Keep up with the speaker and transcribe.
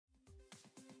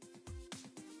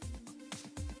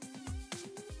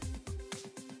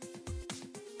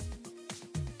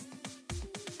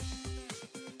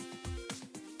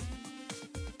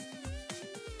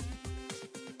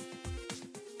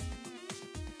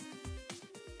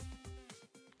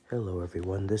Hello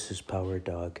everyone, this is Power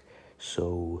Dog.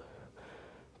 So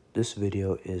this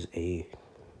video is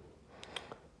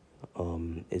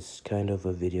it's kind of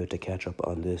a video to catch up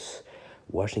on this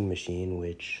washing machine,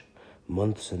 which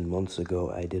months and months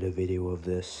ago I did a video of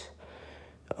this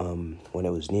when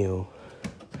it was new,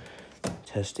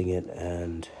 testing it,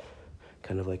 and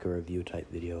kind of like a review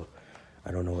type video.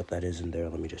 I don't know what that is in there.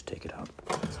 Let me just take it out.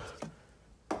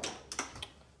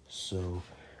 So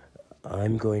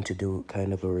I'm going to do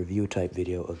kind of a review type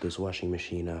video of this washing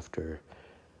machine after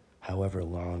however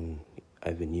long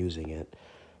I've been using it.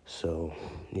 So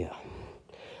yeah.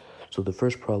 So the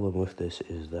first problem with this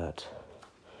is that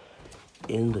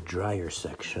in the dryer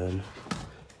section,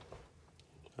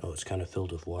 it's kind of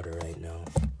filled with water right now.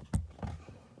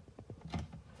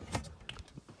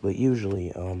 But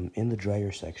usually in the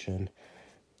dryer section,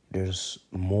 there's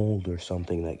mold or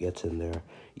something that gets in there.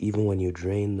 Even when you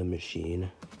drain the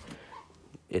machine,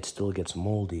 it still gets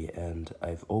moldy, and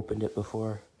I've opened it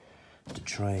before to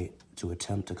try to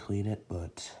attempt to clean it,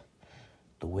 but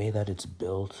the way that it's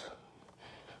built,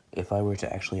 if I were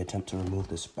to actually attempt to remove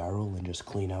this barrel and just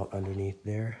clean out underneath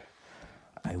there,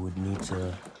 I would need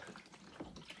to,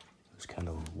 it's kind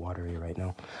of watery right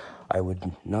now,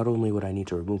 not only would I need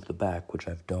to remove the back, which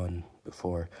I've done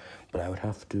before, but I would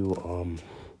have to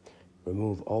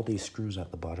remove all these screws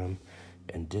at the bottom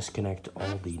and disconnect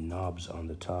all the knobs on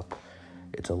the top.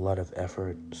 It's a lot of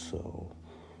effort, so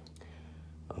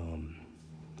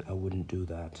I wouldn't do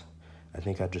that. I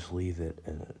think I'd just leave it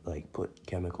and like put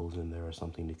chemicals in there or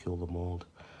something to kill the mold.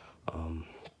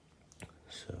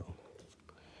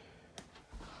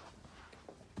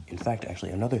 In fact,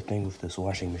 actually, another thing with this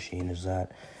washing machine is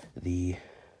that the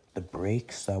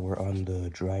brakes that were on the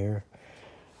dryer,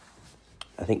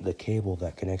 I think the cable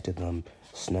that connected them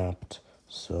snapped,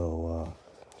 so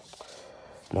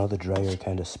now the dryer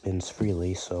kind of spins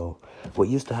freely. So what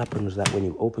used to happen was that when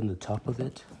you open the top of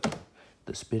it,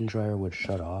 the spin dryer would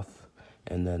shut off,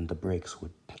 and then the brakes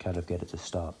would kind of get it to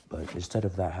stop. But instead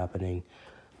of that happening,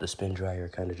 the spin dryer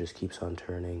kind of just keeps on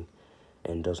turning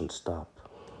and doesn't stop,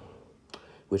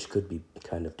 which could be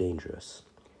kind of dangerous.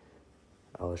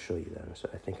 I'll show you that. So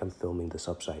I think I'm filming this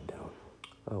upside down.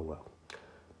 Oh well,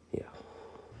 yeah.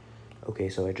 Okay,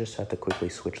 so I just had to quickly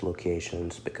switch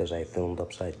locations because I filmed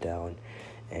upside down,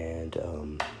 and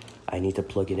I need to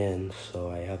plug it in, so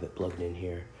I have it plugged in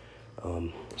here.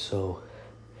 So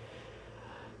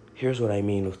here's what I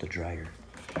mean with the dryer.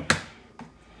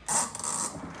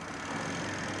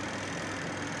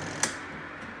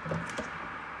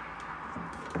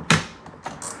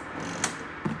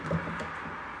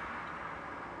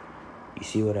 You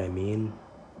see what I mean?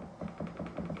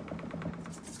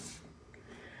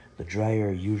 The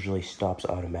dryer usually stops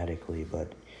automatically,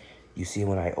 but you see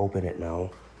when I open it now,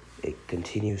 it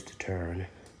continues to turn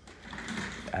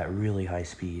at really high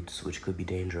speeds, which could be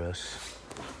dangerous.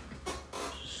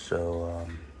 So,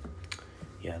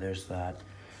 yeah, there's that.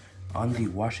 On the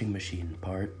washing machine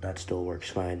part, that still works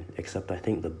fine, except I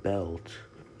think the belt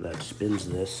that spins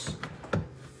this,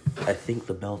 I think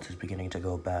the belt is beginning to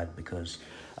go bad because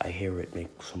I hear it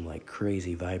make some like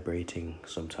crazy vibrating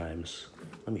sometimes.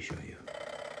 Let me show you.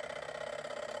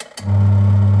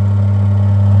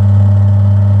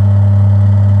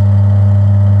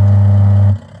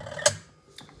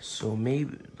 So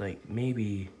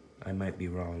maybe I might be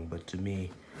wrong, but to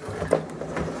me,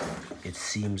 it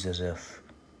seems as if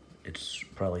it's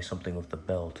probably something with the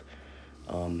belt.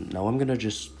 Now I'm gonna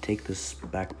just take this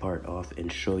back part off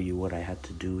and show you what I had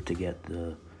to do to get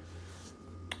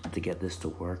this to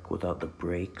work without the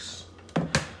brakes.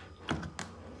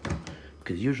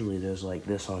 Because usually there's like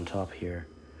this on top here.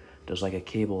 There's like a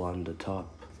cable on the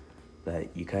top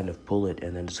that you kind of pull it,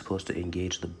 and then it's supposed to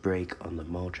engage the brake on the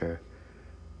motor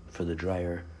for the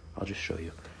dryer. I'll just show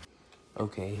you.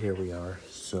 Okay, here we are.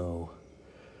 So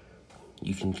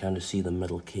you can kind of see the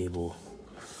metal cable.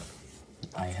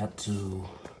 I had to,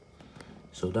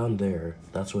 so down there,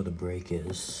 that's where the brake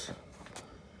is.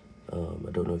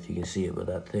 I don't know if you can see it, but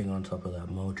that thing on top of that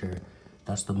motor,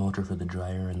 that's the motor for the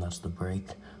dryer, and that's the brake.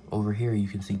 Over here, you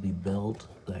can see the belt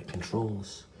that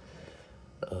controls,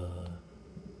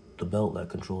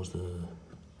 the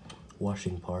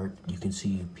washing part. You can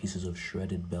see pieces of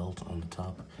shredded belt on the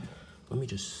top. Let me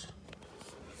just...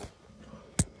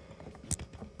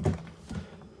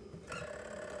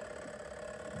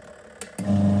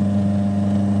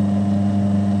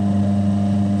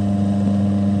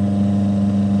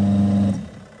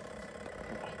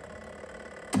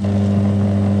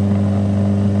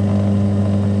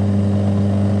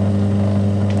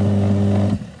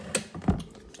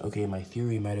 Okay, my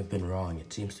theory might have been wrong.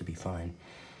 It seems to be fine.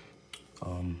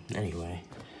 Anyway,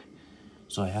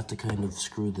 So I have to kind of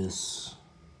screw this,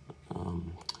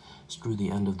 screw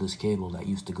the end of this cable that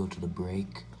used to go to the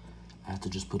brake. I have to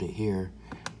just put it here,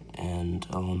 and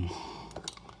I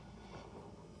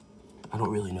don't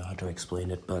really know how to explain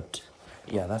it, but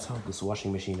yeah, that's how this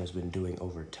washing machine has been doing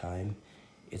over time.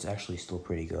 It's actually still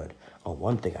pretty good. Oh,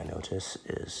 one thing I notice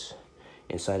is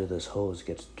inside of this hose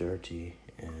gets dirty,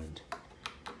 and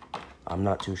I'm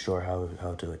not too sure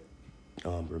how to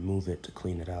remove it to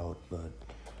clean it out, but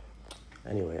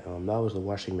anyway, that was the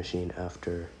washing machine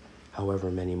after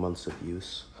however many months of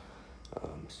use.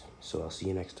 So I'll see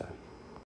you next time.